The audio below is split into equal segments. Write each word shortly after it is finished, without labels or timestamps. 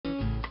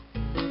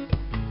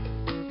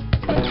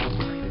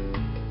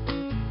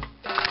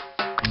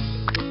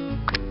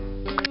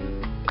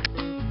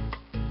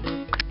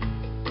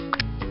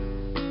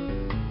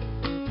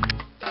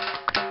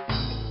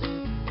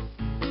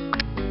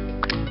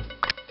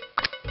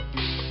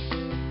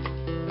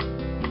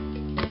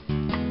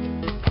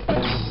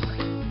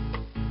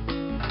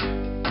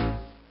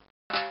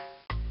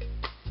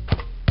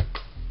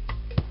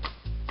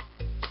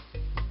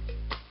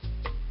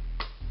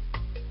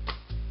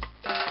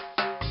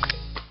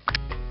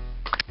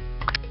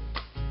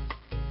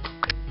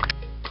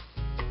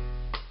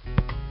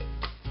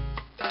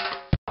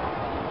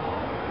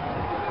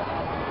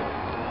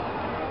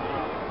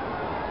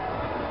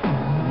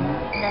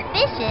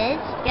fishes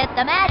get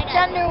the match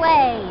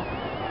underway.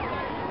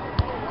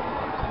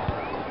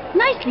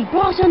 Nicely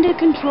brought under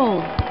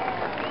control.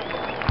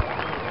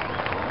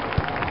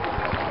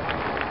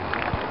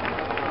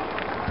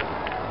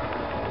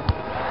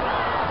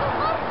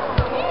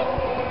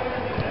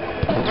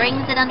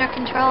 Brings it under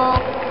control.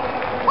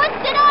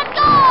 Puts it on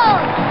goal!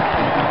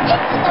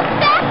 Into the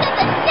back of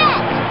the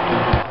net!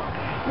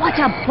 What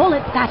a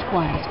bullet that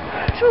was!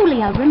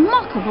 Truly a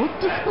remarkable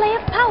display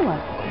of power.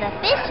 The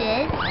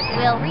fishes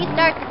will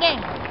restart the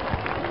game.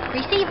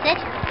 Receives it.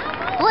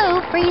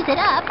 Blue frees it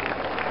up.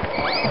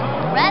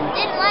 Ref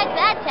didn't like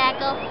that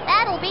tackle.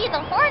 That'll be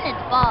the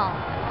Hornets' ball.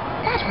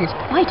 That was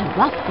quite a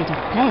rough bit of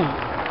play.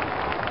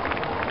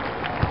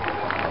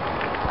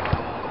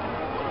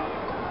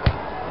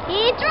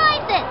 He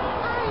drives it.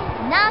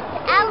 Knocked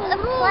out of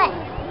play.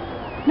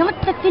 Not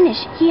the finish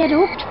he had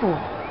hoped for.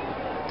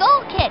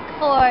 Goal kick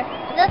for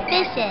the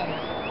fishes.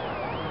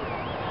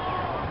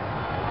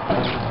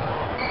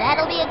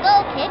 That'll be a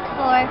goal kick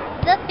for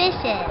the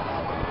fishes.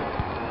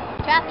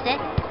 Traps it.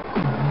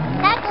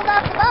 Tackled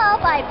off the ball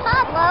by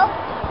Pablo.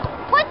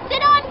 Puts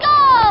it on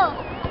goal.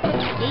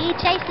 He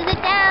chases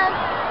it down.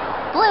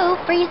 Blue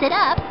frees it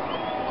up.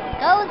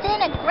 Goes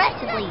in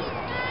aggressively.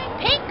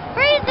 Pink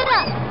frees it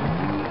up.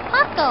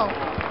 Paco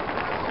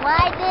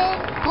slides in.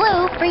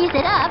 Blue frees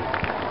it up.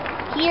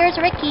 Here's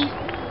Ricky.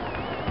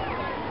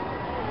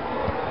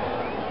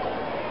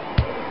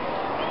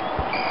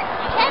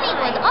 Kenny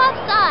was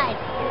offside.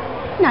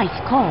 Nice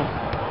call.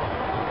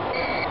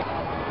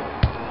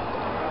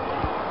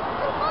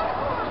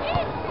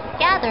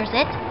 Gathers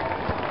it.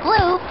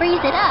 Blue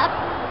frees it up.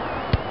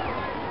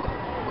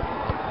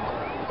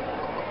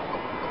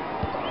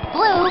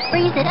 Blue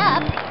frees it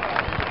up.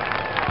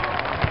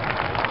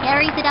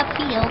 Carries it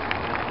upfield.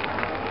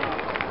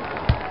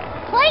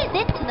 Plays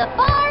it to the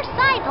far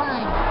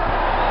sideline.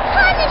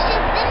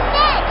 Punishes the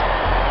net.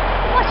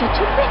 What a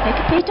terrific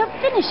bit of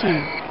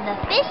finishing. The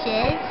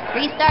fishes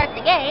restart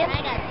the game.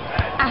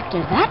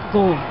 After that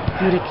goal,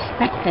 you'd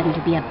expect them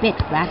to be a bit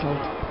rattled.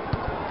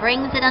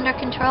 Brings it under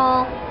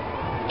control.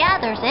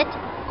 Gathers it.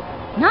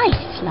 Nice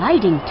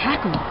sliding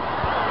tackle.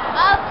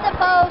 Off the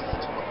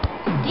post.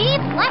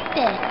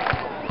 Deflected.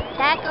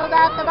 Tackled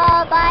out the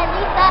ball by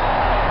Lisa.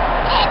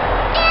 It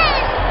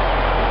is!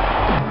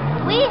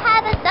 We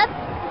have a sub.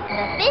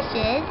 The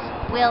fishes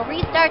will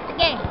restart the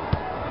game.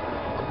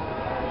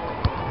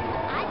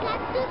 I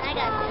got this.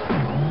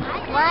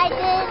 Slides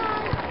in.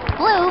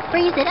 Blue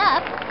frees it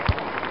up.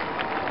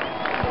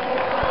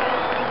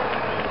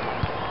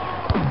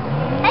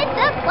 Heads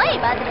up play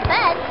by the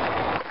defense.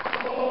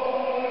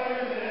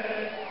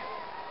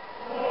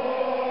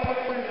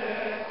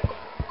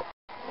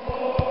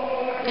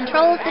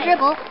 Controls the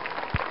dribble.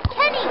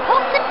 Kenny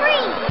pokes it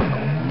free.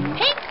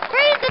 Pink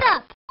frees it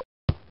up.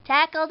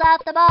 Tackled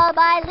off the ball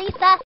by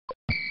Lisa.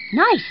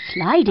 Nice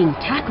sliding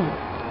tackle.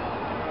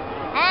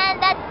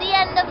 And that's the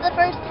end of the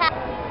first half.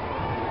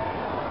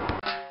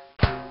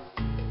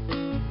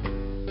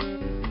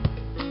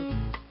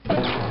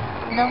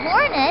 The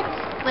Hornets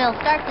will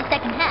start the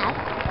second half.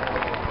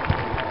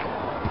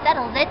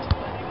 Settles it.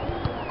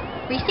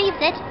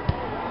 Receives it.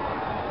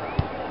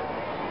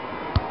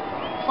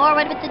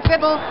 Forward with the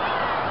dribble.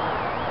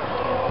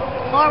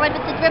 Forward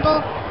with the dribble.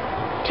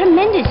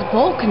 Tremendous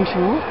ball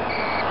control.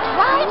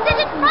 Drives it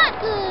in front.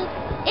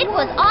 It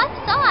was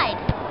offside.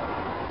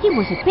 He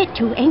was a bit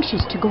too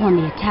anxious to go on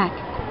the attack.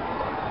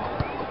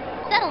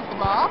 Settles the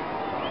ball.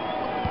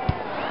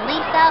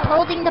 Lisa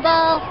holding the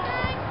ball.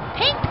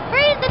 Pink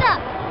frees it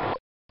up.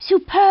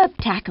 Superb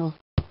tackle.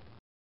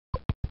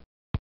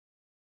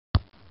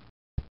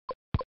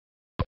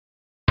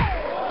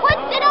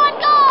 Puts it on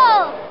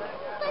goal.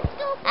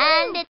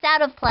 And it's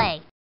out of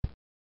play.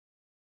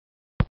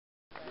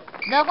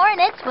 The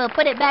Hornets will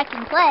put it back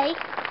in play.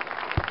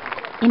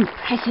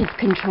 Impressive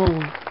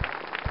control.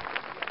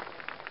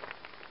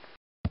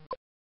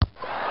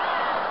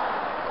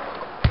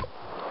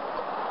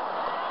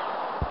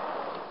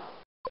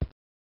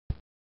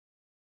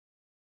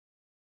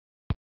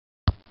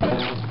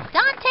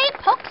 Dante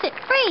pokes it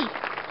free.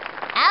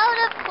 Out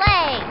of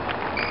play.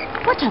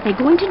 What are they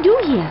going to do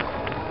here?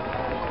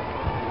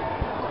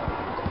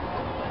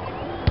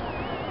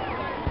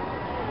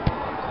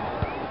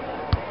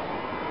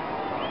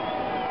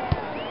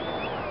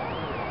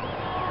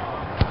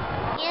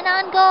 In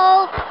on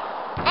goal.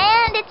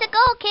 And it's a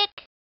goal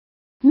kick.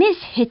 Miss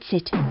hits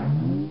it.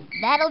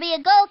 That'll be a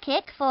goal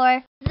kick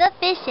for the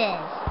fishes.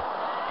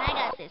 I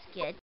got this,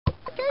 kid.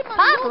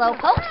 Pablo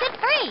pokes it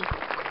free.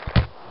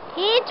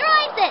 He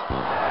drives it.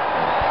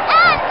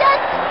 And a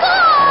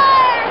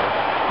score!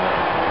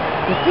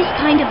 With this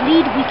kind of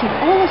lead, we can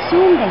all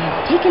assume they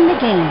have taken the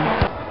game.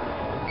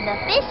 The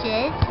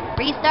fishes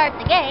restart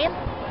the game.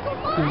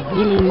 You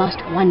really must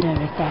wonder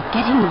if they're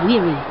getting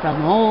weary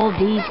from all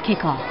these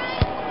kickoffs.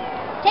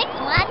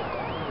 Takes one.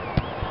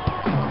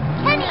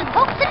 Kenny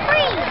pokes it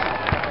free.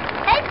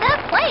 Heads up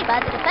play by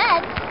the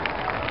defense.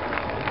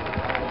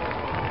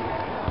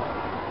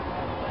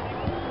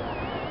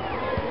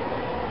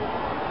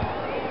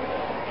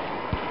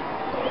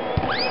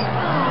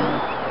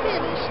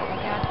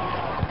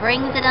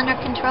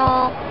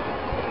 control.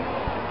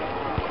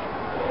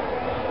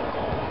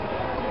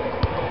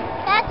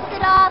 Passes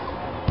it off.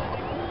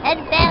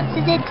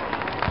 Advances it.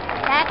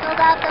 Tackled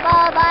off the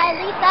ball by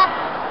Lisa.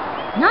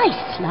 Nice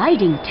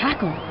sliding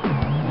tackle.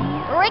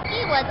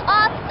 Ricky was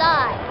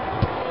offside.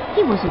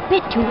 He was a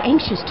bit too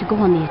anxious to go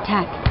on the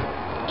attack.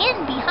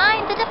 In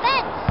behind the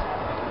defense.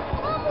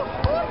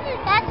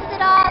 Passes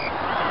it off.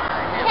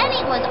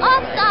 Kenny was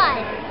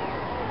offside.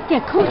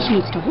 Their coach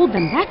needs to hold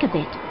them back a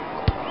bit.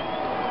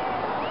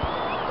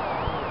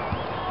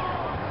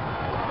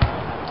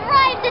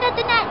 Drives it at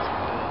the net.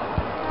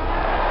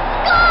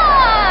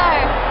 Score!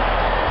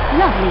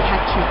 Lovely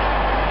hat trick.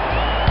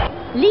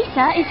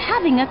 Lisa is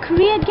having a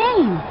career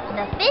game.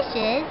 The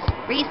Fishes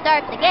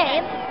restart the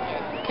game.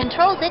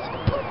 Controls it.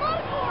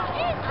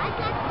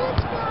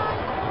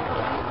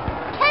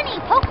 Kenny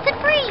pokes it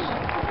free.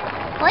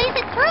 Plays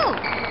it through.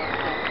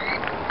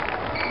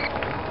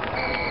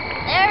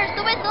 There's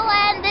the whistle,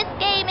 and this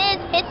game is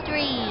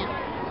history.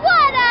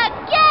 What a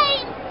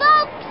game,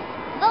 folks!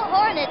 The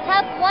Hornets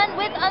have won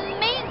with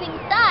amazing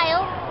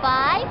style,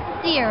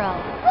 5-0.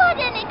 What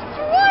an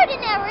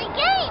extraordinary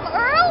game,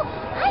 Earl!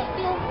 I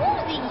feel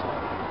woozy.